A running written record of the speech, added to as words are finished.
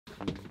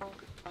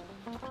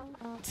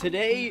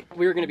Today,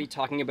 we're going to be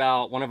talking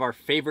about one of our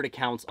favorite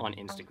accounts on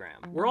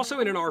Instagram. We're also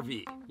in an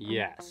RV.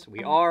 Yes,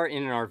 we are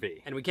in an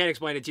RV. And we can't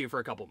explain it to you for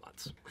a couple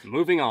months.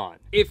 Moving on.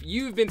 If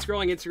you've been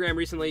scrolling Instagram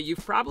recently,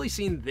 you've probably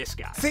seen this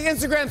guy. The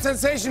Instagram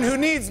sensation who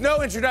needs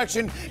no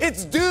introduction.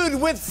 It's Dude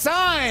with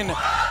Sign.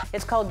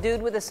 It's called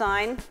Dude with a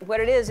Sign. What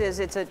it is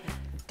it's a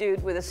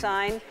dude with a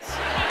sign.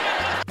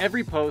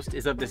 Every post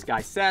is of this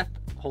guy, Seth,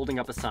 holding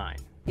up a sign.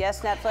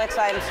 Yes, Netflix,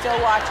 I am still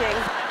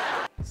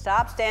watching.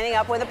 Stop standing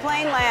up when the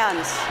plane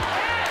lands.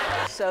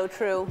 So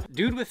true.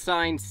 Dude with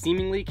Sign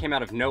seemingly came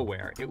out of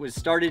nowhere. It was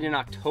started in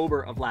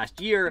October of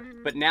last year,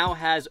 but now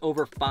has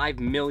over 5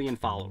 million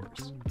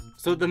followers.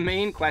 So the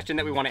main question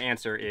that we want to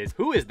answer is,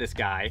 who is this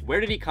guy? Where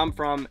did he come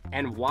from?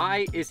 And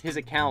why is his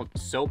account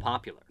so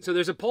popular? So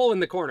there's a poll in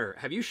the corner.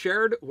 Have you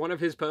shared one of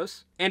his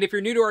posts? And if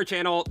you're new to our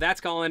channel, that's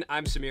Colin,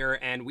 I'm Samir,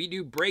 and we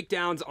do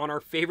breakdowns on our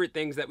favorite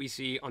things that we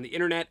see on the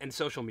internet and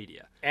social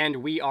media. And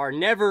we are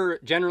never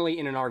generally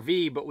in an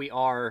RV, but we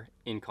are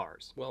in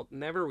cars. Well,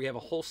 never. We have a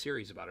whole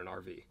series about an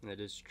RV. That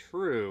is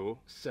true.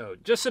 So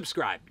just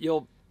subscribe.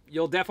 You'll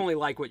definitely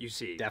like what you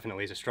see.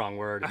 Definitely is a strong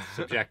word. It's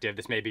subjective.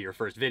 This may be your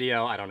first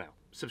video. I don't know.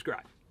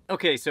 Subscribe.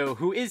 Okay, so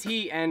who is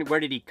he and where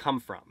did he come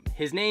from?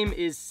 His name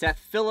is Seth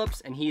Phillips,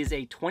 and he is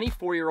a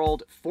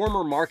 24-year-old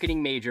former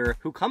marketing major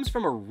who comes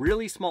from a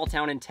really small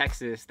town in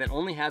Texas that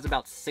only has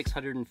about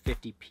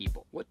 650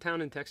 people. What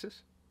town in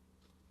Texas?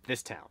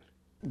 This town.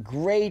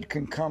 Great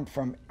can come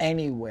from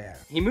anywhere.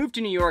 He moved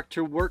to New York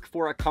to work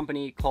for a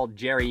company called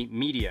Jerry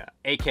Media,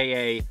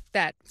 aka...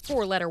 that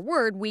four-letter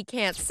word we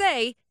can't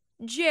say,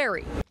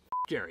 Jerry.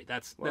 Jerry,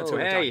 that's who Whoa,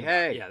 we're talking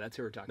hey. about. Yeah, that's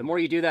who we're talking The more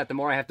you do that, the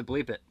more I have to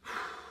bleep it.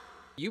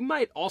 You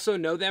might also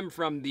know them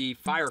from the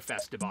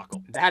Firefest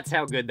debacle. That's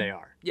how good they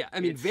are. Yeah, I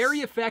mean, very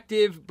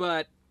effective,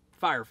 but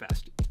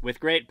Firefest. With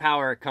great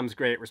power comes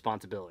great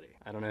responsibility.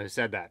 I don't know who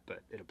said that, but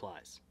it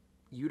applies.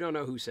 You don't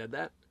know who said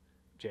that?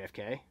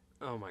 JFK?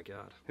 Oh my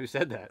God. Who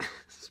said that?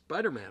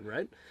 Spider-Man,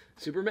 right?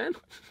 Superman?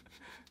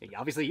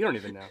 Obviously, you don't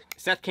even know.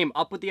 Seth came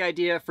up with the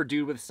idea for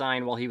Dude with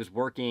Sign while he was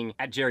working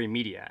at Jerry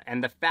Media.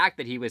 And the fact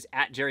that he was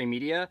at Jerry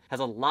Media has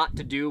a lot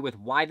to do with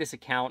why this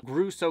account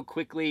grew so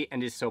quickly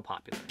and is so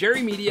popular.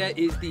 Jerry Media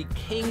is the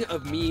king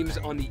of memes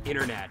on the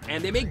internet,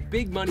 and they make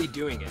big money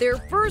doing it. Their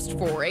first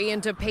foray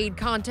into paid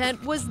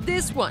content was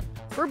this one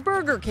for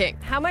Burger King.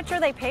 How much are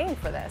they paying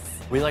for this?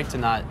 We like to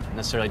not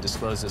necessarily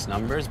disclose these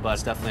numbers, but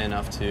it's definitely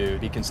enough to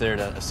be considered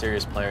a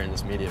serious player in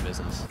this media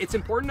business. It's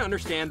important to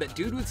understand that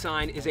Dude with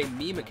Sign is a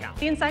meme account.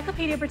 The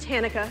Encyclopedia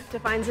Britannica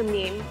defines a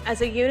meme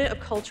as a unit of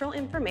cultural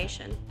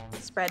information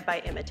spread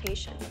by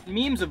imitation.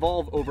 Memes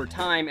evolve over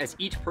time as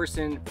each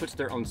person puts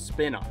their own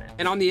spin on it.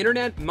 And on the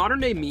internet,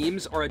 modern-day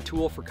memes are a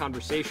tool for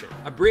conversation,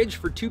 a bridge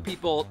for two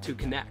people to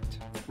connect.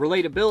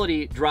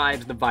 Relatability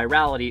drives the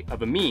virality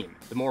of a meme.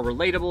 The more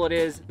relatable it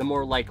is, the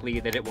more likely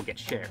that it will get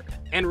shared.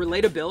 And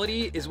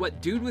relatability is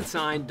what Dude with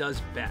Sign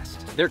does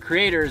best. Their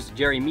creators,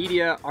 Jerry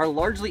Media, are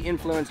largely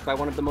influenced by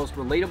one of the most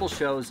relatable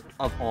shows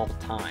of all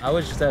time. I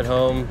was just at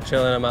home,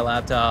 chilling on my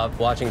laptop,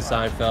 watching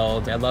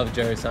Seinfeld. I love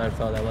Jerry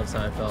Seinfeld, I love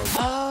Seinfeld.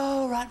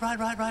 Oh, right.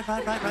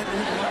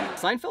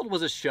 Seinfeld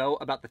was a show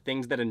about the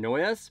things that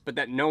annoy us, but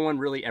that no one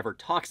really ever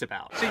talks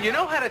about. So you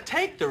know how to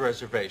take the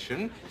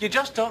reservation, you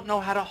just don't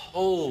know how to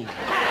hold the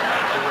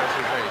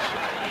reservation.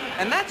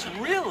 And that's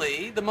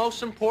really the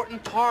most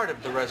important part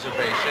of the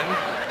reservation,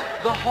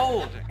 the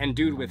holding. And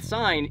Dude with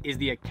Sign is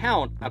the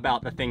account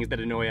about the things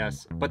that annoy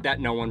us, but that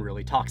no one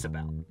really talks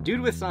about.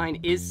 Dude with Sign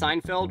is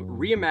Seinfeld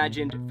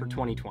reimagined for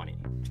 2020.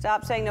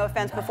 Stop saying no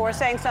offense before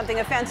saying something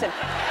offensive.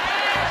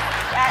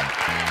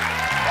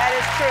 That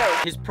is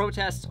true. His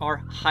protests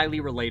are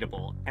highly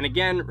relatable. And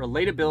again,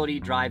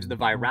 relatability drives the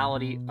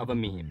virality of a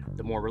meme.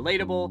 The more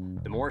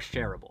relatable, the more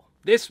shareable.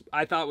 This,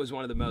 I thought, was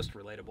one of the most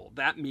relatable.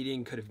 That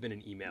meeting could have been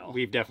an email.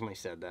 We've definitely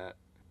said that.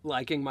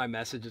 Liking my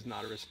message is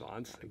not a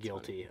response. That's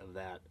guilty of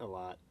that a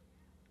lot.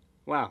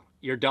 Wow,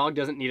 your dog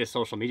doesn't need a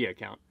social media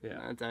account.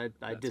 Yeah,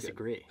 I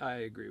disagree. Good. I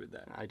agree with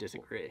that. I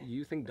disagree.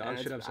 You think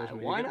dogs should have social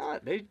media Why accounts?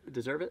 not? They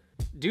deserve it.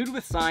 Dude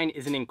with Sign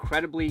is an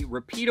incredibly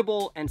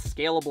repeatable and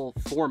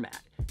scalable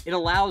format. It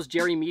allows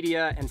Jerry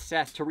Media and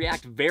Seth to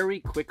react very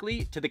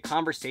quickly to the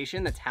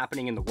conversation that's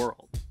happening in the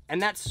world.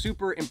 And that's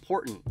super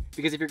important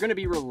because if you're going to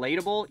be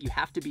relatable, you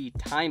have to be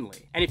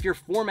timely. And if your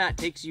format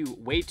takes you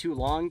way too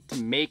long to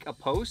make a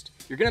post,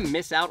 you're going to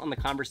miss out on the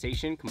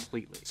conversation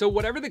completely. So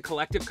whatever the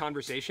collective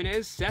conversation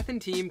is, Seth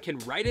and team can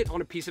write it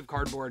on a piece of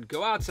cardboard,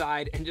 go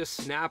outside, and just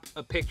snap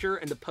a picture,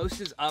 and the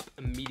post is up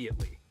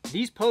immediately.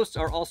 These posts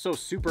are also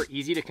super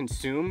easy to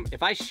consume.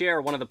 If I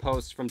share one of the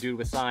posts from Dude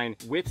with Sign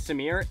with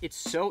Samir, it's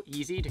so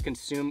easy to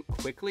consume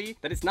quickly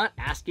that it's not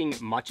asking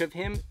much of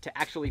him to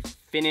actually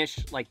finish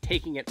like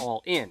taking it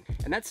all in.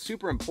 And that's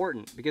super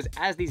important because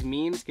as these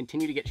memes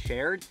continue to get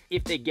shared,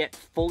 if they get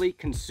fully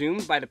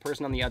consumed by the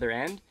person on the other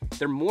end,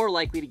 they're more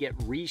likely to get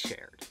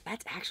reshared.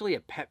 That's actually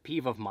a pet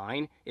peeve of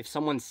mine. If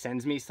someone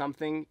sends me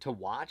something to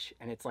watch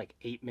and it's like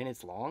 8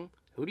 minutes long,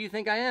 who do you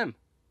think I am?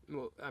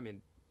 Well, I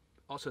mean,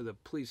 also the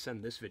please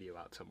send this video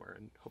out somewhere,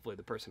 and hopefully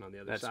the person on the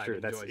other That's side true.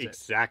 enjoys That's it.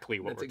 exactly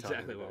what That's we're talking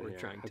exactly about what we're here.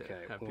 trying to Okay,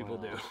 have people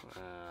do.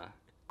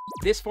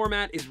 This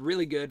format is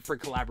really good for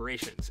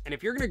collaborations, and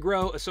if you're gonna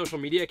grow a social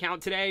media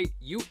account today,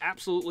 you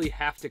absolutely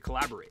have to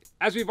collaborate.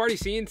 As we've already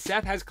seen,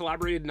 Seth has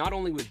collaborated not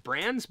only with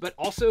brands, but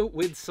also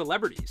with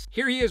celebrities.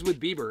 Here he is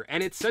with Bieber,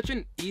 and it's such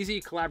an easy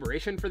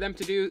collaboration for them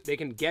to do. They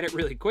can get it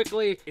really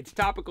quickly, it's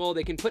topical,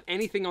 they can put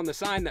anything on the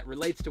sign that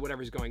relates to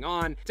whatever's going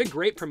on. It's a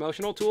great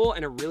promotional tool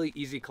and a really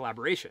easy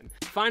collaboration.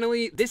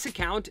 Finally, this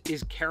account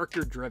is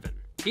character driven.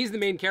 He's the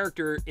main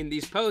character in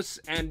these posts,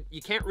 and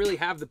you can't really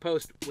have the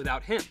post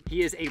without him.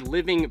 He is a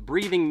living,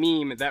 breathing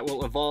meme that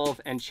will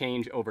evolve and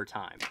change over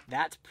time.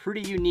 That's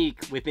pretty unique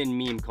within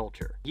meme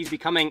culture. He's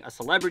becoming a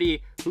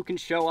celebrity who can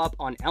show up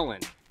on Ellen.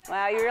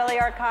 Wow, you really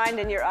are kind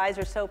and your eyes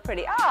are so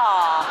pretty.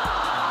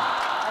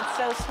 Aww, that's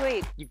so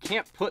sweet. You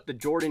can't put the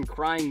Jordan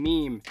crying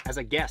meme as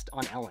a guest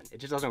on Ellen. It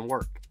just doesn't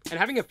work. And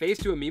having a face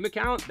to a meme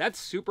account, that's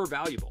super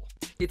valuable.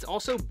 It's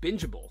also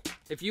bingeable.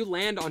 If you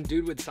land on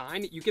Dude with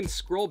Sign, you can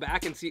scroll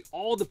back and see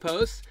all the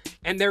posts,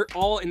 and they're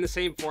all in the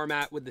same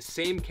format with the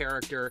same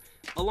character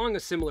along a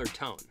similar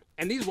tone.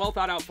 And these well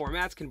thought out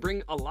formats can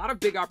bring a lot of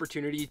big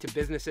opportunity to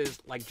businesses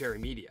like Jerry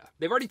Media.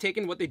 They've already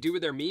taken what they do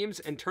with their memes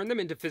and turned them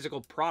into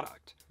physical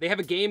product. They have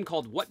a game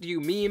called What Do You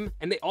Meme?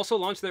 And they also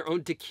launched their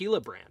own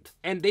tequila brand.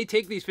 And they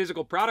take these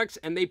physical products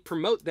and they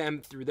promote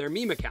them through their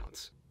meme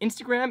accounts.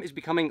 Instagram is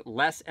becoming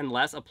less and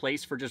less a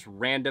place for just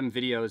random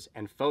videos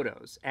and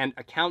photos, and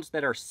accounts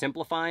that are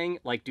simplifying,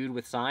 like Dude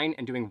with Sign,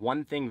 and doing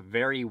one thing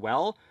very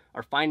well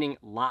are finding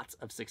lots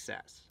of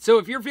success. So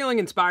if you're feeling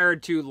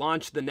inspired to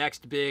launch the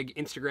next big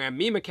Instagram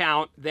meme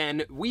account,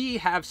 then we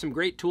have some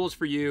great tools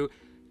for you,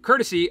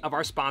 courtesy of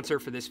our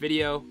sponsor for this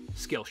video,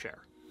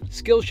 Skillshare.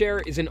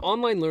 Skillshare is an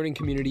online learning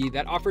community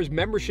that offers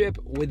membership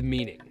with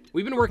meaning.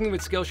 We've been working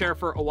with Skillshare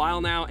for a while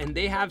now, and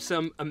they have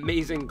some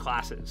amazing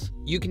classes.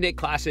 You can take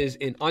classes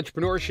in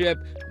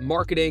entrepreneurship,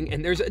 marketing,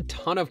 and there's a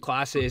ton of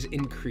classes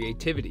in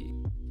creativity.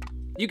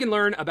 You can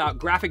learn about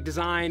graphic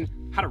design,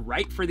 how to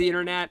write for the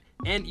internet,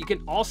 and you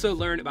can also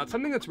learn about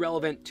something that's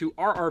relevant to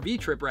our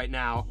RV trip right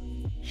now,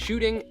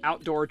 shooting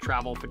outdoor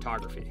travel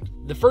photography.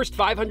 The first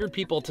 500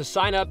 people to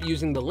sign up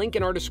using the link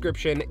in our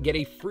description get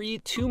a free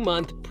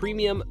 2-month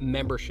premium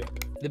membership.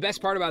 The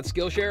best part about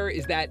Skillshare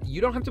is that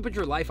you don't have to put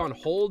your life on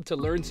hold to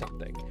learn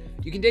something.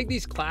 You can take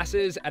these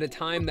classes at a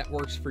time that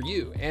works for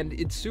you, and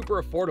it's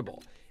super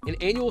affordable. An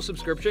annual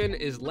subscription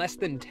is less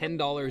than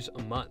 $10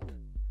 a month.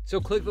 So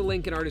click the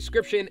link in our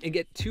description and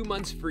get 2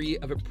 months free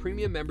of a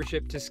premium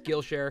membership to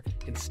Skillshare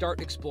and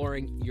start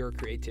exploring your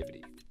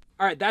creativity.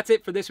 All right, that's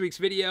it for this week's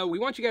video. We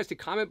want you guys to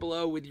comment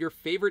below with your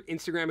favorite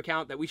Instagram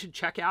account that we should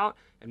check out,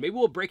 and maybe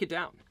we'll break it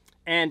down.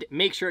 And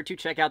make sure to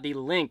check out the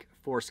link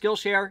for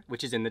Skillshare,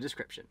 which is in the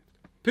description.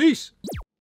 Peace.